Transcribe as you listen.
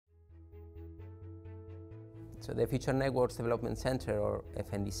So the Future Networks Development Center, or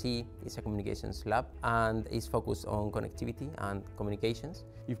FNDC, is a communications lab and is focused on connectivity and communications.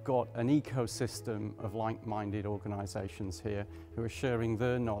 You've got an ecosystem of like-minded organisations here who are sharing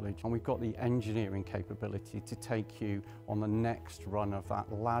their knowledge, and we've got the engineering capability to take you on the next run of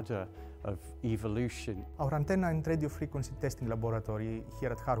that ladder of evolution. Our antenna and radio frequency testing laboratory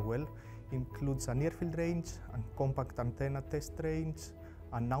here at Harwell includes a near-field range, a compact antenna test range,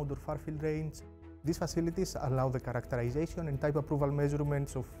 an outdoor far-field range. These facilities allow the characterization and type approval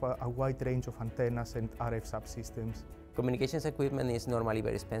measurements of a wide range of antennas and RF subsystems. Communications equipment is normally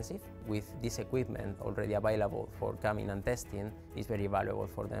very expensive. With this equipment already available for coming and testing, it's very valuable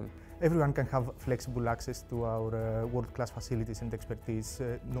for them. Everyone can have flexible access to our world-class facilities and expertise,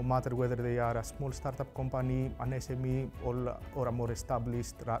 no matter whether they are a small startup company, an SME, or a more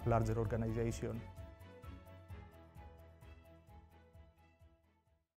established, larger organization.